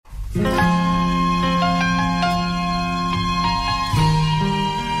Posmen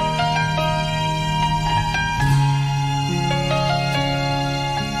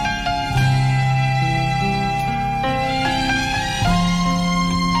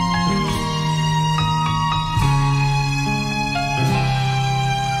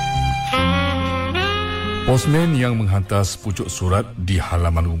yang menghantar sepucuk surat di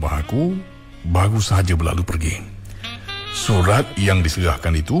halaman rumah aku baru sahaja berlalu pergi. Surat yang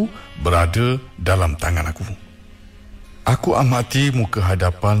diserahkan itu berada dalam tangan aku. Aku amati muka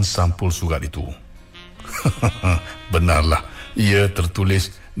hadapan sampul surat itu. Benarlah, ia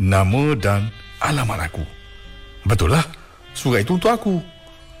tertulis nama dan alamat aku. Betul lah, surat itu untuk aku.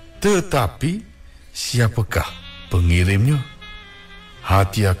 Tetapi, siapakah pengirimnya?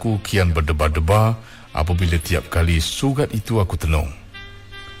 Hati aku kian berdebar-debar apabila tiap kali surat itu aku tenung.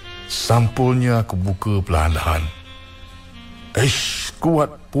 Sampulnya aku buka perlahan-lahan.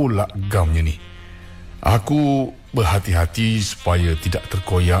 Kuat pula gamnya ni. Aku berhati-hati supaya tidak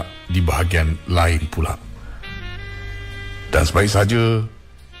terkoyak di bahagian lain pula. Dan sebaik saja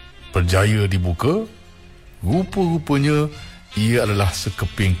berjaya dibuka, rupa-rupanya ia adalah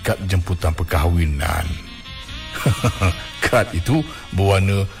sekeping kad jemputan perkahwinan. Kad itu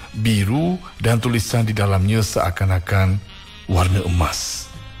berwarna biru dan tulisan di dalamnya seakan-akan warna emas.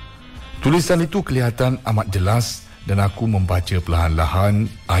 Tulisan itu kelihatan amat jelas dan aku membaca perlahan-lahan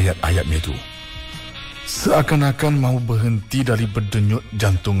ayat-ayatnya itu. Seakan-akan mahu berhenti dari berdenyut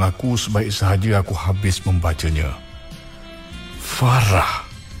jantung aku sebaik sahaja aku habis membacanya. Farah.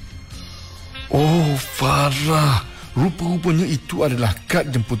 Oh, Farah. Rupa-rupanya itu adalah kad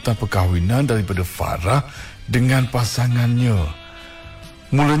jemputan perkahwinan daripada Farah dengan pasangannya.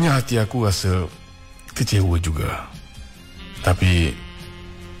 Mulanya hati aku rasa kecewa juga. Tapi,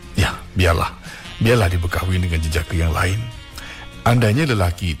 ya, biarlah dia berkahwin dengan jejaka yang lain. Andainya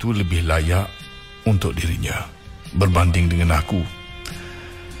lelaki itu lebih layak untuk dirinya berbanding dengan aku.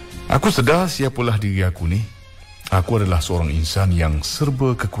 Aku sedar siapalah diri aku ni. Aku adalah seorang insan yang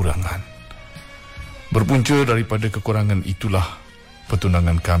serba kekurangan. Berpunca daripada kekurangan itulah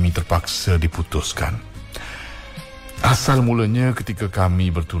pertunangan kami terpaksa diputuskan. Asal mulanya ketika kami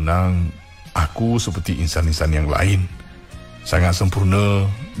bertunang, aku seperti insan-insan yang lain, sangat sempurna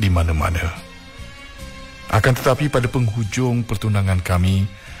di mana-mana. Akan tetapi pada penghujung pertunangan kami,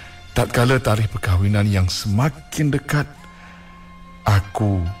 tatkala tarikh perkahwinan yang semakin dekat,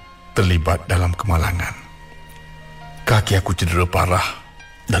 aku terlibat dalam kemalangan. Kaki aku cedera parah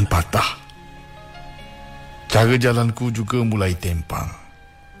dan patah. Cara jalanku juga mulai tempang.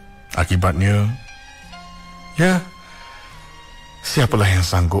 Akibatnya, siapalah yang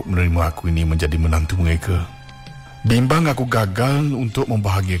sanggup menerima aku ini menjadi menantu mereka? Bimbang aku gagal untuk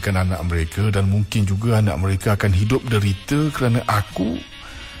membahagiakan anak mereka dan mungkin juga anak mereka akan hidup derita kerana aku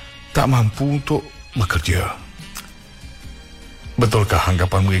tak mampu untuk bekerja. Betulkah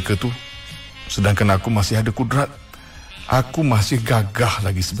anggapan mereka tu? Sedangkan aku masih ada kudrat. Aku masih gagah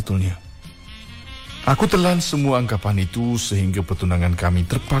lagi sebetulnya. Aku telan semua anggapan itu sehingga pertunangan kami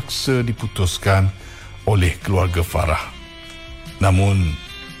terpaksa diputuskan oleh keluarga Farah. Namun,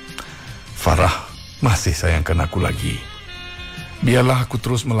 Farah masih sayangkan aku lagi. Biarlah aku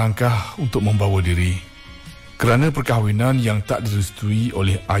terus melangkah untuk membawa diri. Kerana perkahwinan yang tak direstui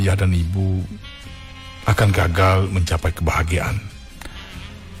oleh ayah dan ibu akan gagal mencapai kebahagiaan.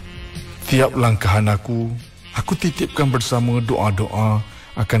 Tiap langkahan aku titipkan bersama doa-doa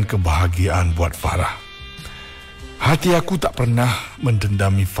akan kebahagiaan buat Farah. Hati aku tak pernah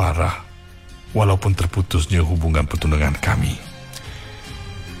mendendami Farah walaupun terputusnya hubungan pertunangan kami.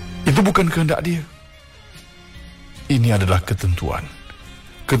 Itu bukan kehendak dia. Ini adalah ketentuan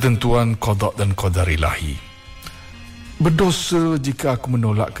qada dan qadar ilahi. Berdosa jika aku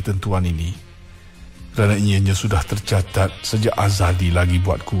menolak ketentuan ini, kerana ianya sudah tercatat sejak azali lagi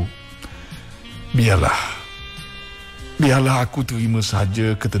buatku. Biarlah aku terima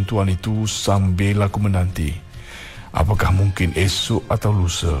saja ketentuan itu sambil aku menanti. Apakah mungkin esok atau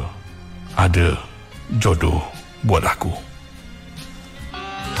lusa ada jodoh buat aku?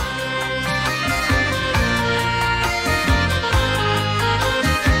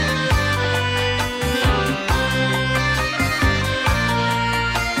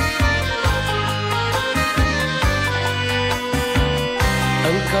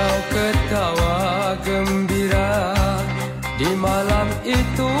 Engkau ketawa gembira di malam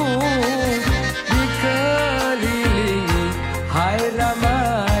itu, dikelilingi hai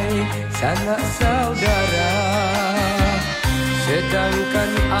ramai sanak saudara.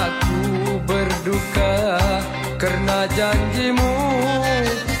 Sedangkan aku berduka kerana janjimu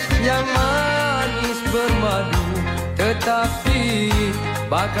yang manis bermadu, tetapi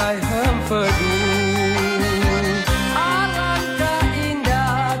bagai hempedu. Alangkah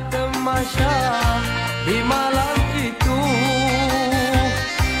indah tamasya di malam itu,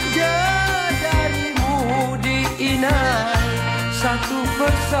 jarimu diinai satu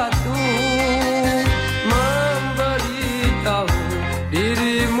persatu, memberitahu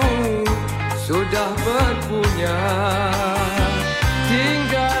dirimu sudah berpunya.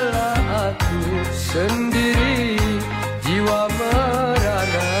 Tinggallah aku sendiri, jiwa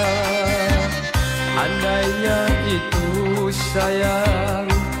merana. Andainya itu sayang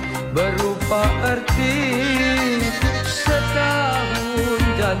berupa erti, setahun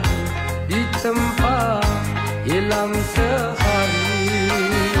janji di tempat hilang sehari,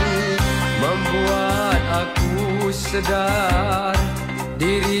 membuat aku sedar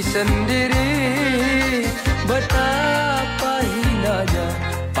diri sendiri, betapa hinanya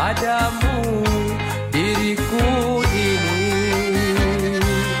padamu diriku ini.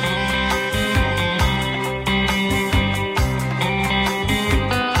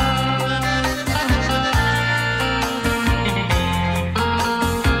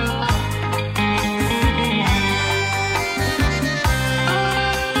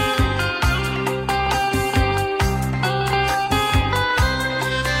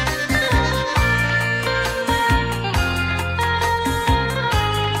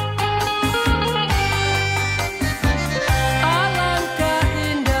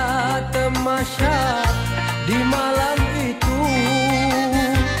 Di malam itu,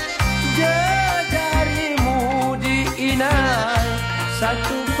 jarimu diinai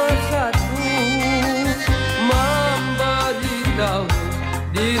satu persatu, memberitahu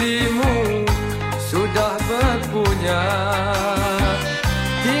dirimu sudah berpunya.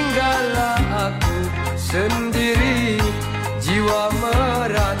 Tinggallah aku sendiri, jiwa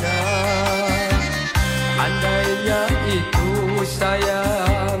merana. Andainya itu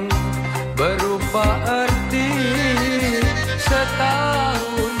sayang berupa erti,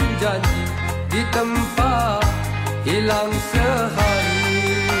 setahun janji di tempat hilang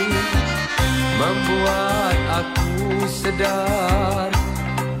sehari, membuat aku sedar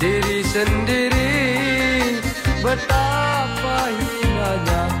diri sendiri, betapa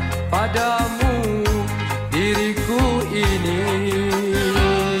hinanya padamu diriku ini.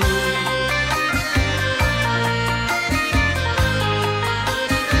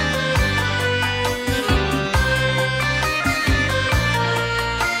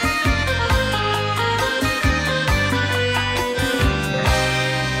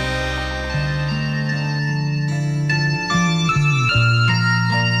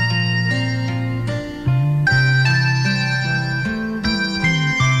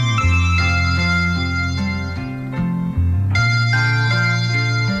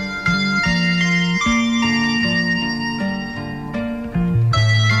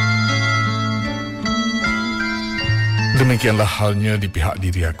 Demikianlah halnya di pihak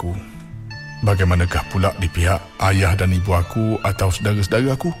diri aku. Bagaimanakah pula di pihak ayah dan ibu aku atau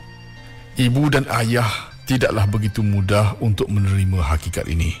saudara-saudara aku? Ibu dan ayah tidaklah begitu mudah untuk menerima hakikat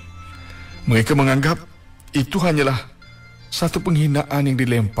ini. Mereka menganggap itu hanyalah satu penghinaan yang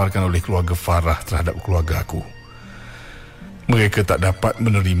dilemparkan oleh keluarga Farah terhadap keluarga aku. Mereka tak dapat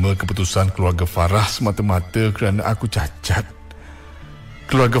menerima keputusan keluarga Farah semata-mata kerana aku cacat.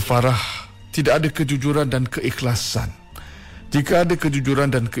 Keluarga Farah tidak ada kejujuran dan keikhlasan. Jika ada kejujuran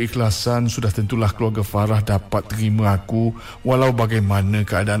dan keikhlasan, sudah tentulah keluarga Farah dapat terima aku walau bagaimana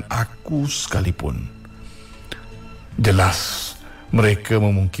keadaan aku sekalipun. Jelas, mereka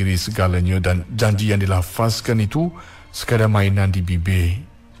memungkiri segalanya dan janji yang dilafazkan itu sekadar mainan di bibir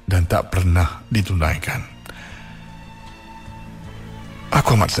dan tak pernah ditunaikan.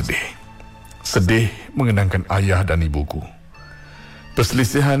 Aku amat sedih. Sedih mengenangkan ayah dan ibuku.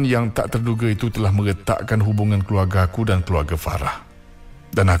 Perselisihan yang tak terduga itu telah meretakkan hubungan keluarga aku dan keluarga Farah.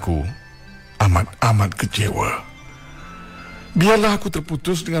 Dan aku amat kecewa. Biarlah aku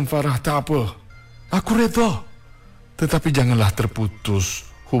terputus dengan Farah, tak apa. Aku reda. Tetapi janganlah terputus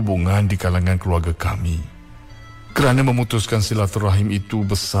hubungan di kalangan keluarga kami. Kerana memutuskan silaturahim itu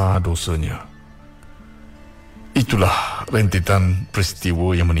besar dosanya. Itulah rentetan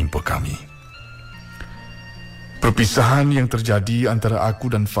peristiwa yang menimpa kami. Perpisahan yang terjadi antara aku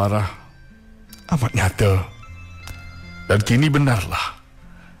dan Farah amat nyata. Dan kini benarlah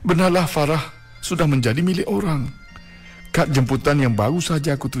Farah sudah menjadi milik orang. Kad jemputan yang baru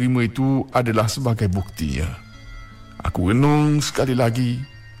saja aku terima itu adalah sebagai buktinya. Aku renung sekali lagi.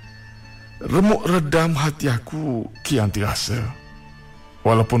 Remuk redam hati aku kian terasa.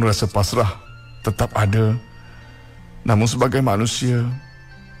 Walaupun rasa pasrah tetap ada, namun sebagai manusia,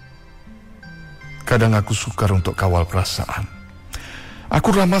 kadang aku sukar untuk kawal perasaan.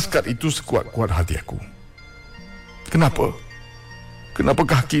 Aku ramaskan itu sekuat-kuat hati aku. Kenapa?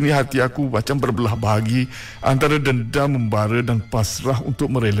 Kenapakah kini hati aku macam berbelah bahagi antara dendam membara dan pasrah untuk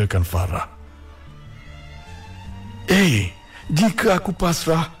merelakan Farah? Jika aku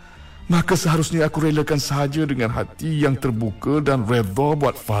pasrah, maka seharusnya aku relakan sahaja dengan hati yang terbuka dan redha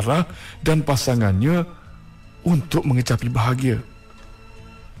buat Farah dan pasangannya untuk mengecapi bahagia.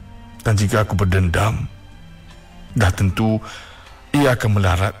 Dan jika aku berdendam, dah tentu ia akan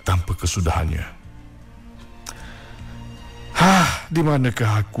melarat tanpa kesudahannya. Di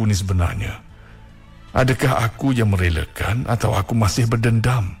manakah aku ni sebenarnya? Adakah aku yang merelakan atau aku masih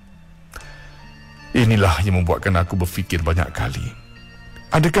berdendam? Inilah yang membuatkan aku berfikir banyak kali.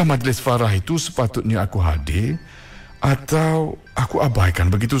 Adakah majlis Farah itu sepatutnya aku hadir atau aku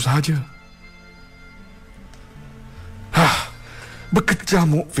abaikan begitu sahaja?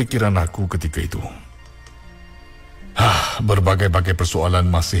 Berkecamuk fikiran aku ketika itu. Berbagai-bagai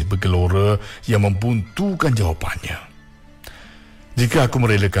persoalan masih bergelora yang membuntukan jawapannya. Jika aku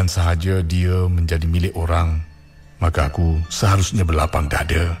merelakan sahaja dia menjadi milik orang, maka aku seharusnya berlapang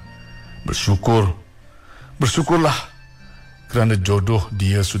dada, bersyukurlah kerana jodoh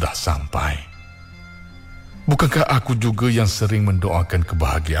dia sudah sampai. Bukankah aku juga yang sering mendoakan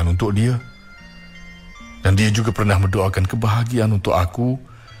kebahagiaan untuk dia? Dan dia juga pernah mendoakan kebahagiaan untuk aku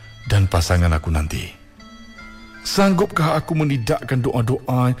dan pasangan aku nanti. Sanggupkah aku menidakkan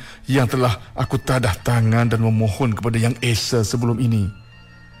doa-doa yang telah aku tadah tangan dan memohon kepada Yang Esa sebelum ini?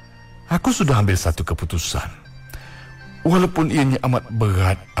 Aku sudah ambil satu keputusan. Walaupun ianya amat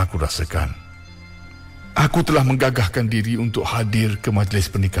berat aku rasakan. Aku telah menggagahkan diri untuk hadir ke majlis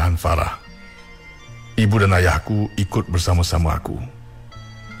pernikahan Farah. Ibu dan ayahku ikut bersama-sama aku.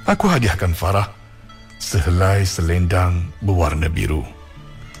 Aku hadiahkan Farah sehelai selendang berwarna biru.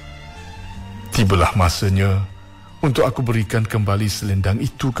 Tibalah masanya untuk aku berikan kembali selendang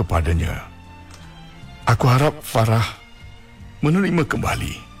itu kepadanya. Aku harap Farah menerima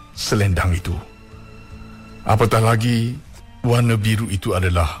kembali selendang itu. Apatah lagi, warna biru itu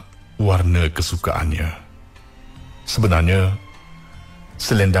adalah warna kesukaannya. Sebenarnya,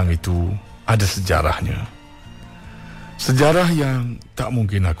 selendang itu ada sejarahnya. Sejarah yang tak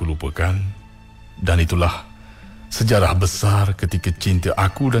mungkin aku lupakan. Dan itulah sejarah besar ketika cinta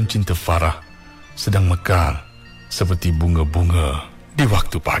aku dan cinta Farah sedang mekar seperti bunga-bunga di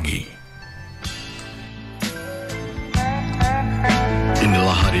waktu pagi.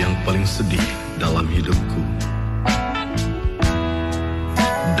 Inilah hari yang paling sedih dalam hidupku.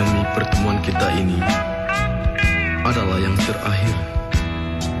 Demi pertemuan kita ini adalah yang terakhir.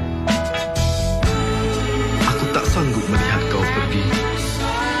 Aku tak sanggup melihat kau pergi,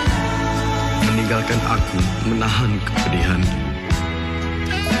 meninggalkan aku menahan kepedihan.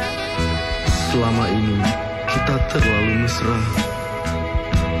 Selama ini kita terlalu mesra,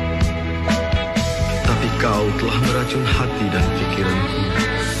 tapi kau telah meracun hati dan pikiranku.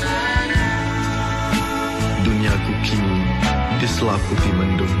 Duniaku kini diselaputi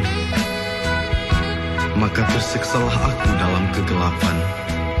mendung, maka tersiksalah aku dalam kegelapan.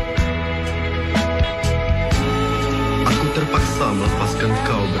 Aku terpaksa melepaskan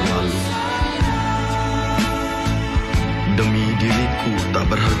kau berlalu. Demi diriku tak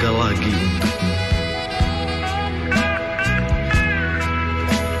berharga lagi untukmu.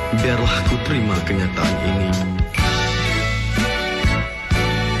 Biarlah ku terima kenyataan ini.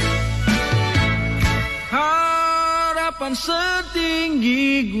 Harapan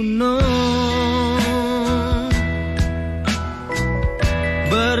setinggi gunung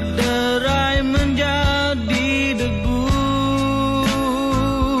berderai menjadi debu.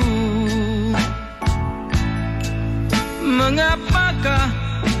 Mengapakah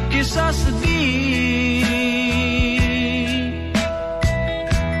kisah sedih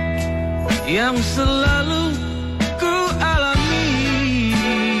yang selalu ku alami?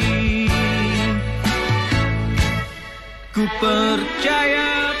 Ku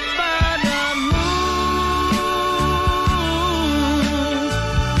percaya padamu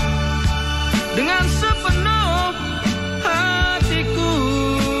dengan sepenuh hatiku.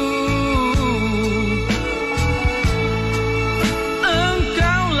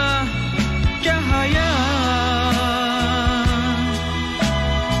 Engkaulah cahaya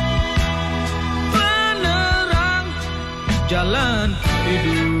penerang jalan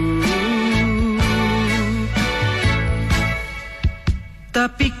hidup.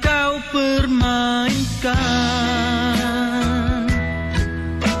 Tapi kau permainkan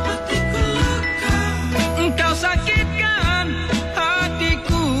hatiku luka. Engkau sakitkan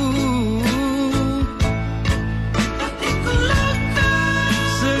hatiku. Hatiku luka.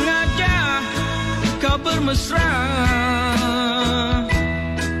 Sengaja kau bermesra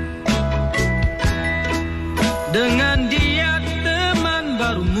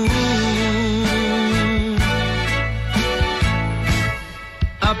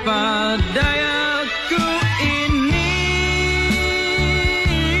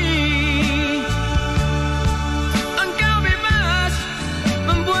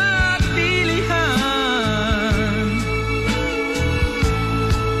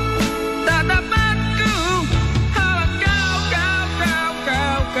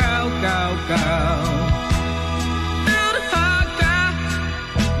kau terhaka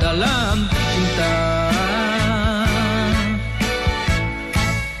dalam cinta.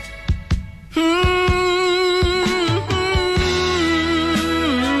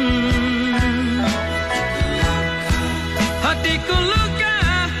 Hatiku luka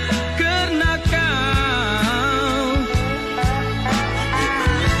karena kau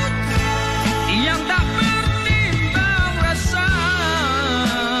yang tak bertimbang rasa.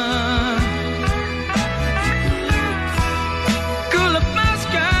 Ku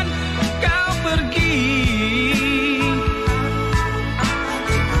lepaskan kau pergi,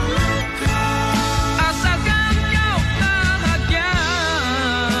 asalkan kau bahagia.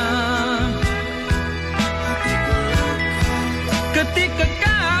 Ketika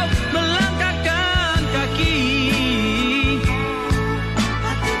kau melangkahkan kaki,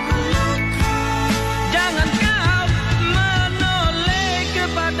 jangan kau menoleh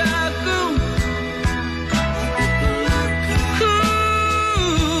kepadaku.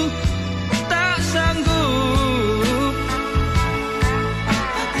 Tak sanggup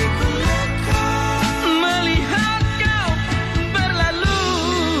melihat kau berlalu.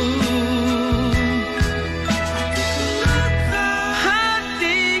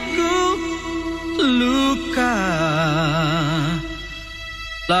 Hatiku luka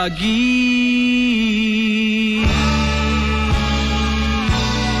lagi.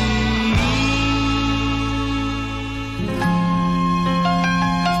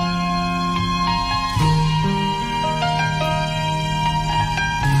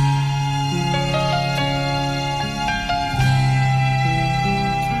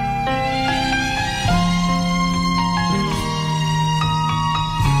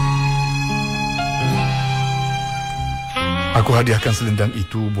 Aku hadiahkan selendang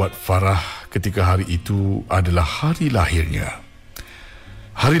itu buat Farah ketika hari itu adalah hari lahirnya.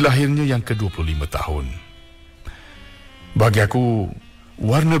 Hari lahirnya yang ke-25 tahun. Bagi aku,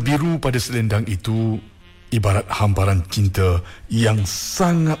 warna biru pada selendang itu ibarat hamparan cinta yang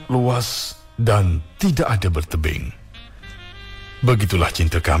sangat luas dan tidak ada bertebing. Begitulah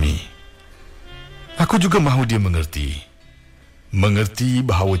cinta kami. Aku juga mahu dia mengerti. Mengerti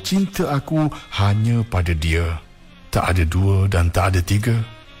bahawa cinta aku hanya pada dia. Tak ada dua dan tak ada tiga.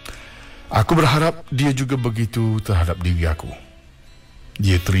 Aku berharap dia juga begitu terhadap diri aku.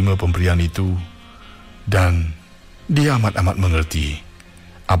 Dia terima pemberian itu dan dia amat-amat mengerti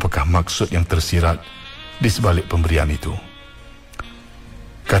apakah maksud yang tersirat di sebalik pemberian itu.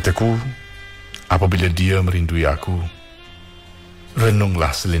 Kataku, apabila dia merindui aku,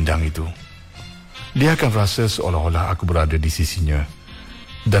 renunglah selendang itu. Dia akan rasa seolah-olah aku berada di sisinya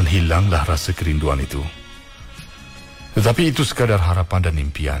dan hilanglah rasa kerinduan itu. Tetapi itu sekadar harapan dan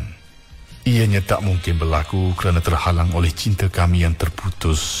impian. Ianya tak mungkin berlaku kerana terhalang oleh cinta kami yang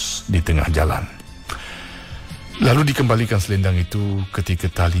terputus di tengah jalan. Lalu dikembalikan selendang itu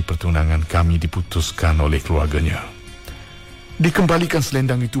ketika tali pertunangan kami diputuskan oleh keluarganya. Dikembalikan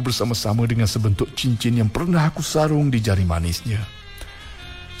selendang itu bersama-sama dengan sebentuk cincin yang pernah aku sarung di jari manisnya.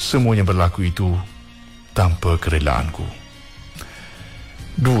 Semua yang berlaku itu tanpa kerelaanku.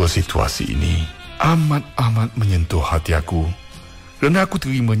 Dua situasi ini amat-amat menyentuh hati aku kerana aku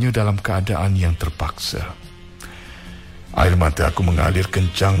terimanya dalam keadaan yang terpaksa. Air mata aku mengalir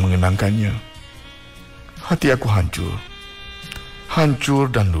kencang mengenangkannya. Hati aku hancur. Hancur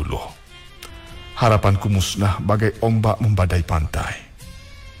dan luluh. Harapanku musnah bagai ombak membadai pantai.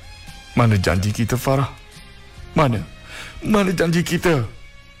 Mana janji kita, Farah? Mana janji kita?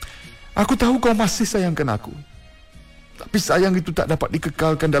 Aku tahu kau masih sayangkan aku. Tapi sayang itu tak dapat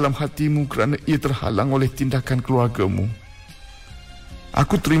dikekalkan dalam hatimu kerana ia terhalang oleh tindakan keluargamu.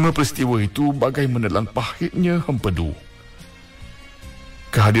 Aku terima peristiwa itu bagai menelan pahitnya empedu.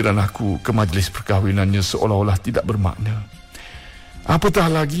 Kehadiran aku ke majlis perkahwinannya seolah-olah tidak bermakna. Apatah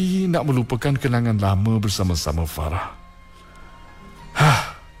lagi nak melupakan kenangan lama bersama-sama Farah.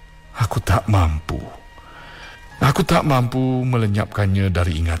 Aku tak mampu. Aku tak mampu melenyapkannya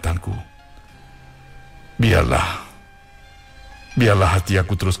dari ingatanku. Biarlah hati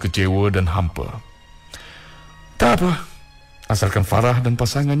aku terus kecewa dan hampa. Tak apa, asalkan Farah dan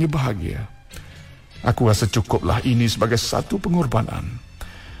pasangannya bahagia. Aku rasa cukuplah ini sebagai satu pengorbanan.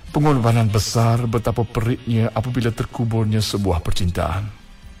 Pengorbanan besar betapa peritnya apabila terkuburnya sebuah percintaan.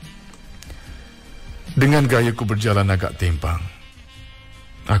 Dengan gayaku berjalan agak tempang,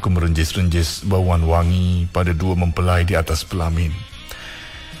 aku merenjis-renjis bauan wangi pada dua mempelai di atas pelamin.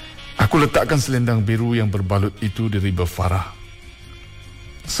 Aku letakkan selendang biru yang berbalut itu di riba Farah.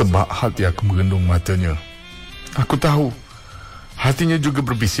 Sebab hati aku menggendung matanya. Aku tahu hatinya juga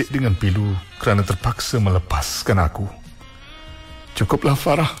berbisik dengan pilu kerana terpaksa melepaskan aku. Cukuplah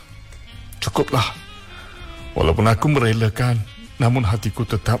Farah. Cukuplah. Walaupun aku merelakan, namun hatiku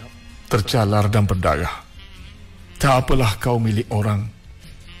tetap tercalar dan berdarah. Tak apalah kau milik orang,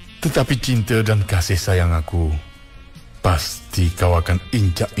 tetapi cinta dan kasih sayang aku pasti kau akan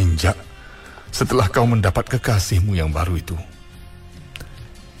injak-injak setelah kau mendapat kekasihmu yang baru itu.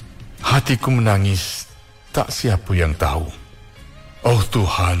 Hatiku menangis, tak siapa yang tahu. Oh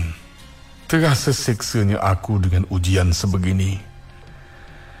Tuhan, terasa seksanya aku dengan ujian sebegini.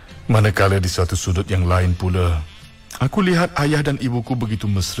 Manakala di suatu sudut yang lain pula, aku lihat ayah dan ibuku begitu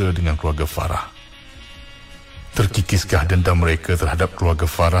mesra dengan keluarga Farah. Terkikiskah dendam mereka terhadap keluarga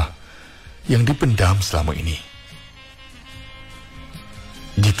Farah yang dipendam selama ini?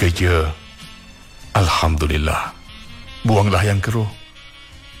 Jika ya, alhamdulillah. Buanglah yang keruh,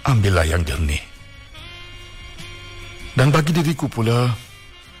 ambillah yang jernih. Dan bagi diriku pula,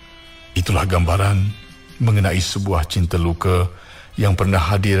 itulah gambaran mengenai sebuah cinta luka yang pernah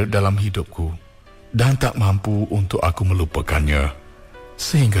hadir dalam hidupku dan tak mampu untuk aku melupakannya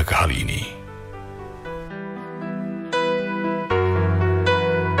sehingga ke hari ini.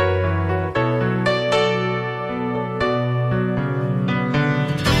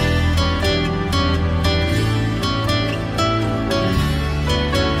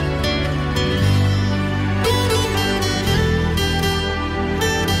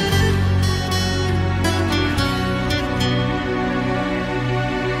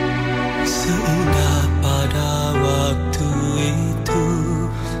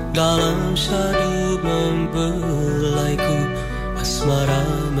 Dalam syadu membelaiku,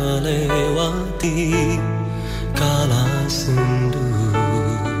 asmara melewati kala sendu.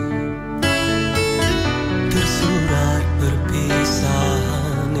 Tersurat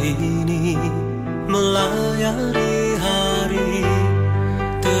perpisahan ini melayari hari,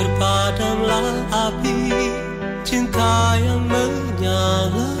 terpadamlah api cinta yang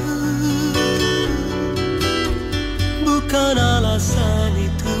menyala. Bukan alasan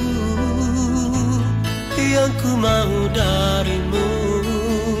itu yang ku mau darimu,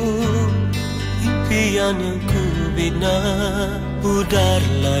 impian yang ku bina pudar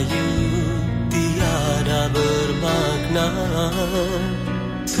layu tiada bermakna.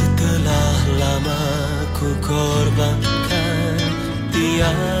 Setelah lama ku korbankan,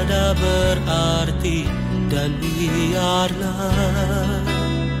 tiada berarti dan biarlah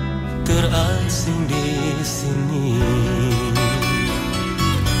terasing di sini.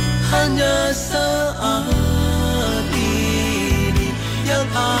 Hanya saat ini yang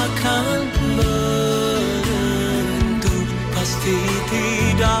akan menentu, pasti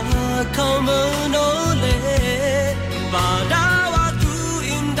tidak kau menoleh pada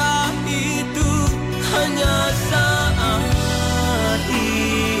waktu indah itu. Hanya saat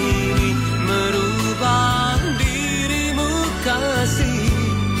ini merubah dirimu kasih,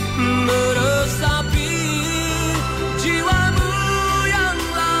 meresapi jiwamu yang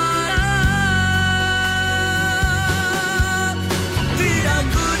lara. Tidak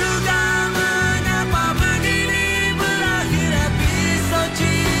kuduga mengapa begini berakhir episode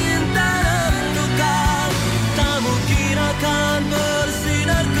cinta dan luka. Tak mungkin akan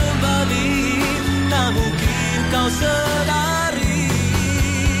bersinar kembali, tak mungkin kau sedari.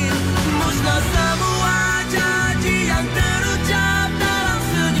 Musnah semua janji yang terucap dalam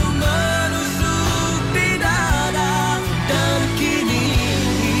senyum menusuk di dada. Dan kini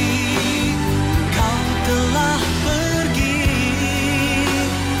kau telah pergi,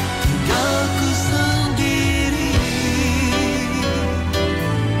 tinggalku sendiri.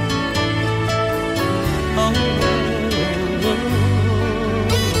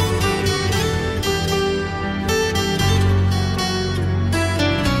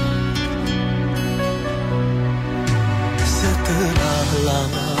 Setelah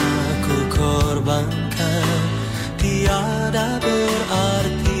lama ku korbankan, tiada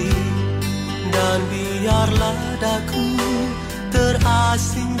berarti, dan biarlah daku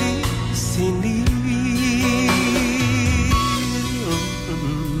terasing di sini.